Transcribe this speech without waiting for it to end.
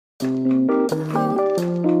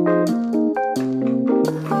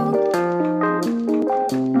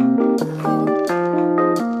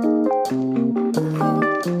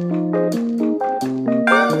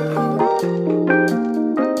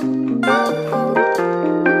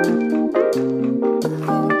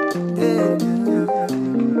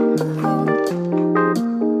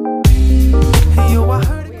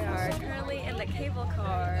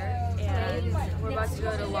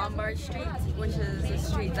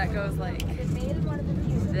that goes like this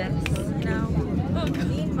now. Oh,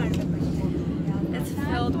 it's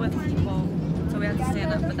filled with people, so we have to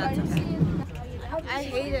stand up, but that's okay. I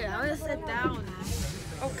hate it. I want to sit down.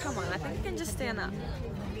 Oh, come on. I think you can just stand up.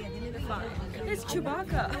 You're fine. It's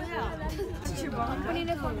Chewbacca. It's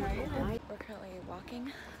Chewbacca. We're currently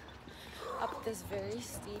walking up this very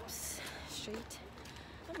steep street.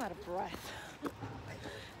 I'm out of breath.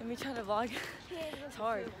 Let me try to vlog. It's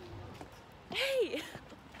hard. Hey!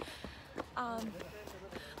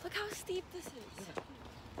 Look how steep this is.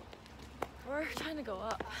 We're trying to go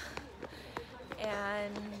up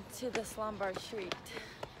and to this Lombard Street.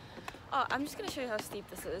 Oh, I'm just gonna show you how steep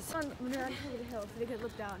this is. When they're on top of the hill, so they can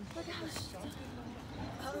look down. Look how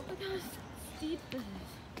steep this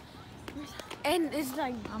is. And it's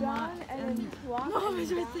like down and then walk. Mom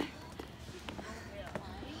is right there.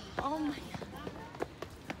 Oh my god.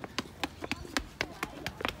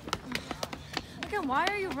 Again, why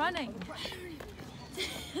are you running?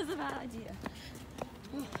 It's a bad idea.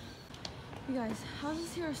 You guys,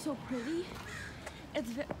 houses here are so pretty. It's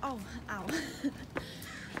ow.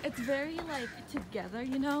 It's very like together,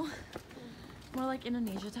 you know? More like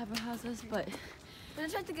Indonesia type of houses, but I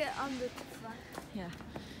tried to get on the front. yeah.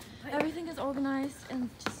 Everything is organized and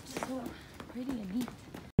just so pretty and neat.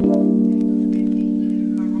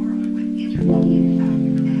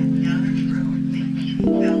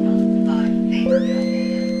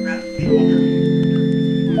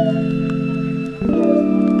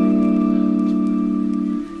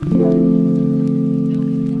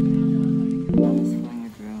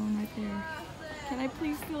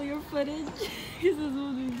 Footage because this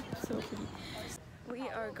will be so pretty. We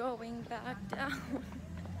are going back down,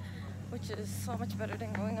 which is so much better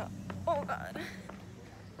than going up. Oh god.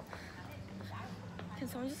 Can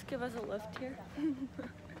someone just give us a lift here?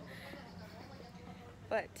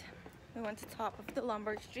 But we went to the top of the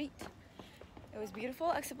Lombard Street. It was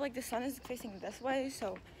beautiful, except like the sun is facing this way,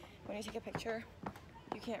 so when you take a picture,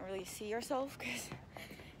 you can't really see yourself because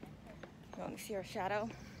you only see your shadow.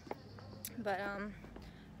 But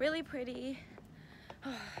really pretty.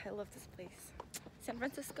 Oh, I love this place. San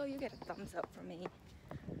Francisco, you get a thumbs up from me.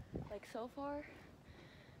 Like so far,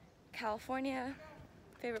 California,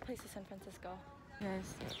 favorite place is San Francisco.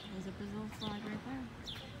 Guys, there's a Brazil flag right there.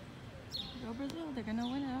 Go Brazil, they're gonna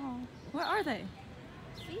win it all. Where are they?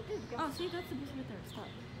 See, oh, see, that's the bus right there. Stop.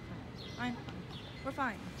 Fine. We're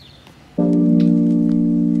fine.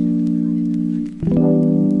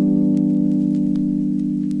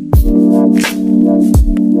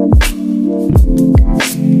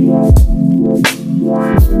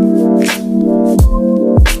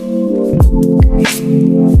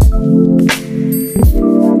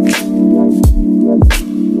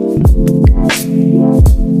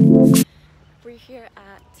 We're here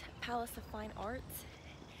at Palace of Fine Arts.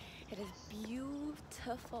 It is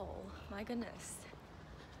beautiful. My goodness.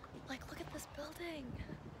 Like, look at this building.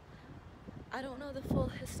 I don't know the full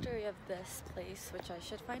history of this place, which I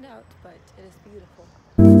should find out, but it is beautiful.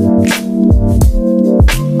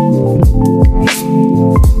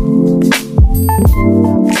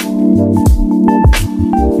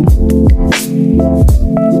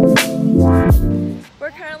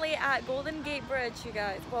 We're currently at Golden Gate Bridge, you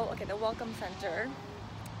guys. Well, okay, the Welcome Center.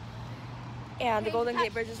 And the Golden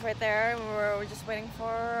Gate Bridge is right there, and we're just waiting for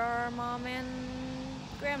our mom and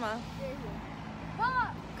grandma.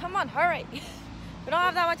 Come on, hurry. We don't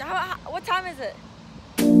have that much. What time is it?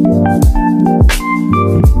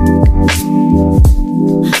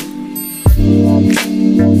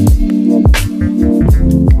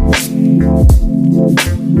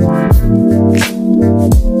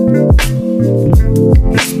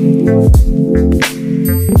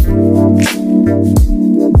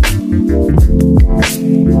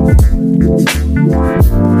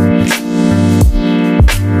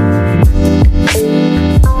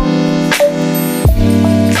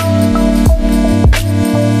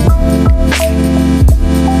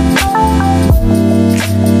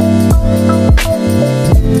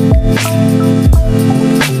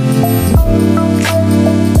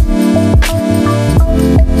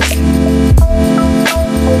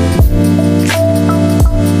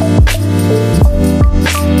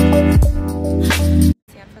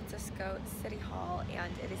 City Hall,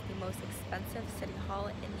 and it is the most expensive city hall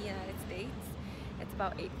in the United States. It's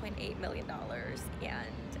about $8.8 million,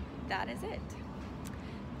 and that is it.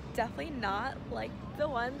 Definitely not like the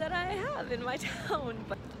one that I have in my town,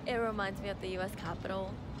 but it reminds me of the US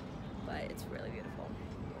Capitol, but it's really beautiful.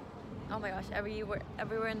 Oh my gosh,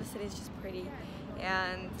 everywhere in the city is just pretty,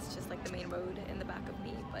 and it's just like the main road in the back of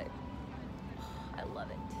me, but I love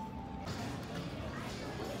it.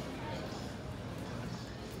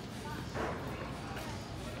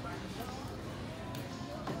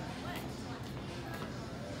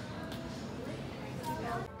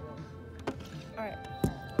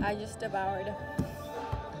 I just devoured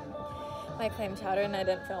my clam chowder and I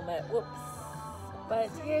didn't film it. Whoops. But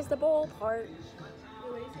here's the bowl part.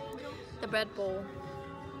 The bread bowl.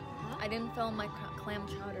 I didn't film my clam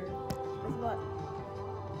chowder. With what?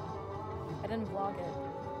 I didn't vlog it.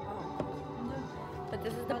 But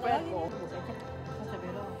this is the bread bowl.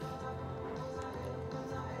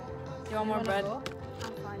 You want more bread? I'm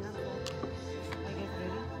fine, I'm full.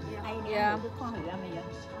 Yeah.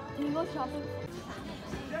 Can you go shopping?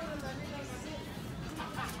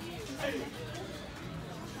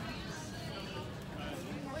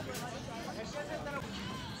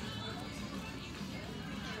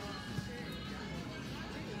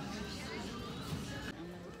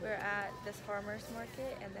 We're at this farmer's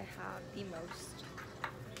market and they have the most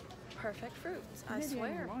perfect fruits, I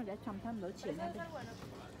swear.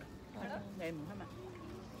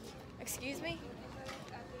 Excuse me?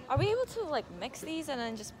 Are we able to like mix these and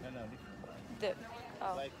then just dip?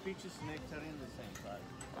 Oh. Like peaches and nectarine, the same price.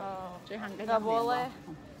 Oh. Nggak boleh.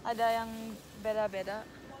 Ada yang beda-beda.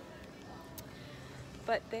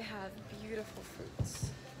 But they have beautiful fruits.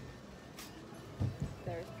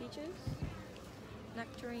 There's peaches,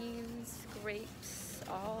 nectarines, grapes,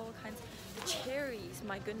 all kinds. The cherries,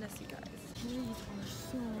 my goodness, you guys. Cherries are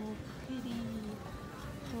so pretty.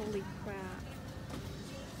 Holy crap.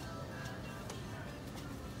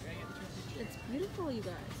 It's beautiful, you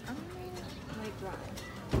guys. I mean, like, wow.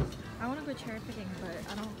 I want to go cherry picking, but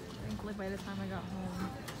I don't think like by the time I got home,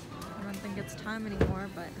 I don't think it's time anymore,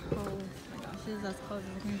 but oh my gosh, this is as close as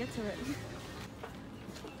I can get to it.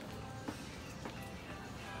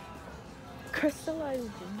 Crystallized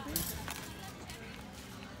ginger?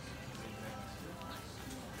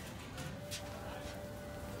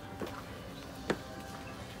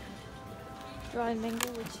 Dried mango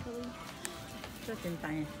with chili.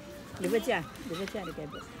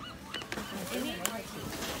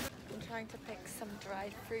 I'm trying to pick some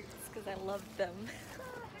dried fruits because I love them.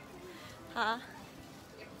 Huh?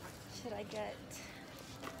 Should I get...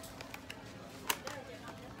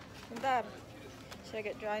 Should I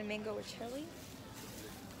get dried mango with chili?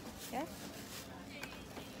 Yeah?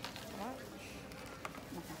 Come on.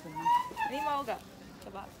 Ini mau gak?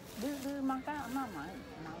 Coba.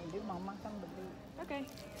 Okay.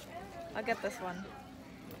 I'll get this one.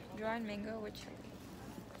 Dried mango with chili.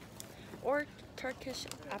 Or Turkish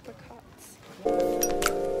apricots. We're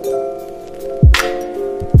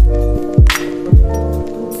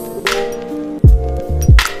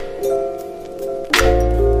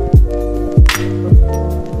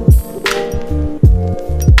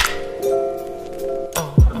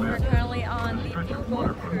currently on the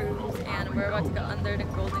Blue Cruise and we're about to go under the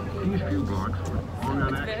Golden Gate Bridge. So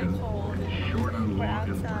it's very cold. We're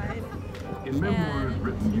outside. And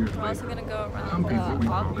we're also going to go around the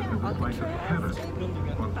Alcatraz,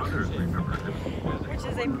 which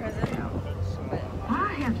is a prison. But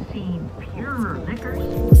I have seen purer liquors.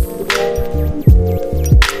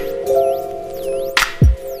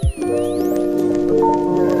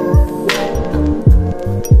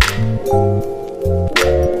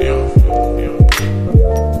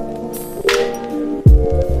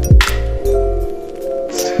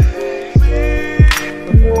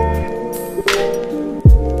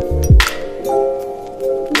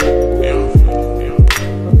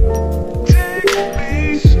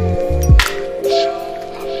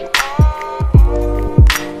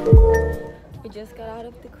 just got out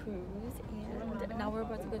of the cruise and now we're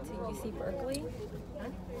about to go to UC Berkeley,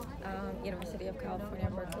 University of California,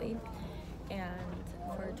 Berkeley, and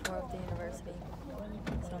for a tour of the university.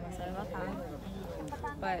 So I'm excited about that.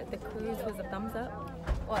 But the cruise was a thumbs up.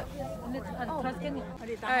 What?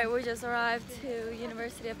 Alright, we just arrived to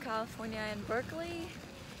University of California in Berkeley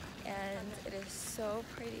and it is so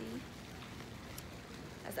pretty,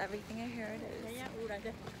 as everything I hear it is.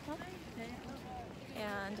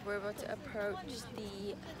 And we're about to approach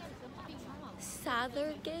the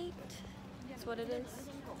Sather Gate, that's what it is.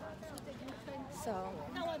 So,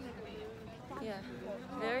 yeah,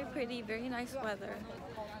 very pretty, very nice weather.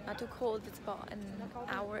 Not too cold, it's about an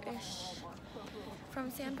hour-ish from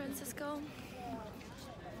San Francisco.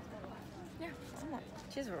 Yeah,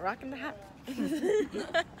 she's rocking the hat.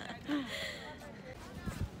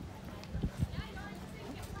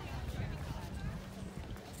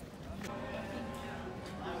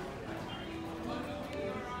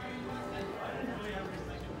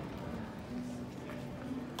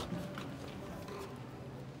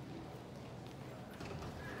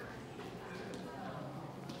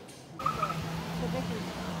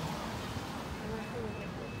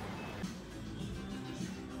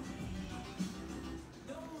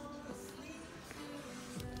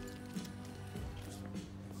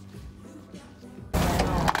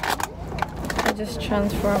 just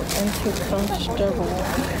transformed into comfortable.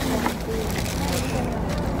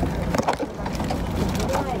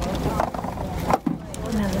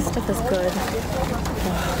 Man, this stuff is good.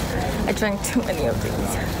 I drank too many of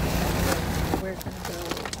these. We're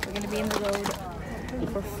gonna be in the road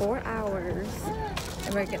for 4 hours,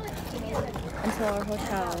 and we're gonna until our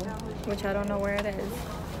hotel, which I don't know where it is.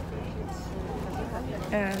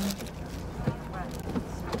 And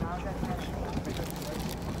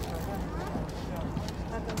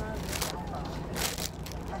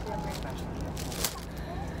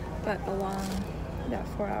but along that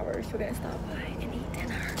 4 hours, we're gonna stop by and eat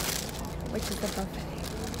dinner, which is a buffet.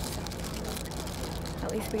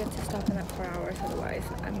 At least we get to stop in that 4 hours, otherwise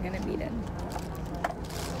I'm gonna be in.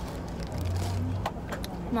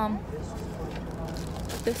 Mom,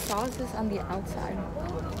 the sauce is on the outside.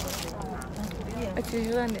 It's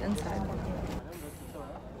usually on the inside.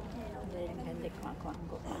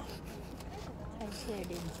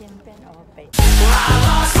 I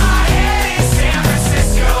lost my head.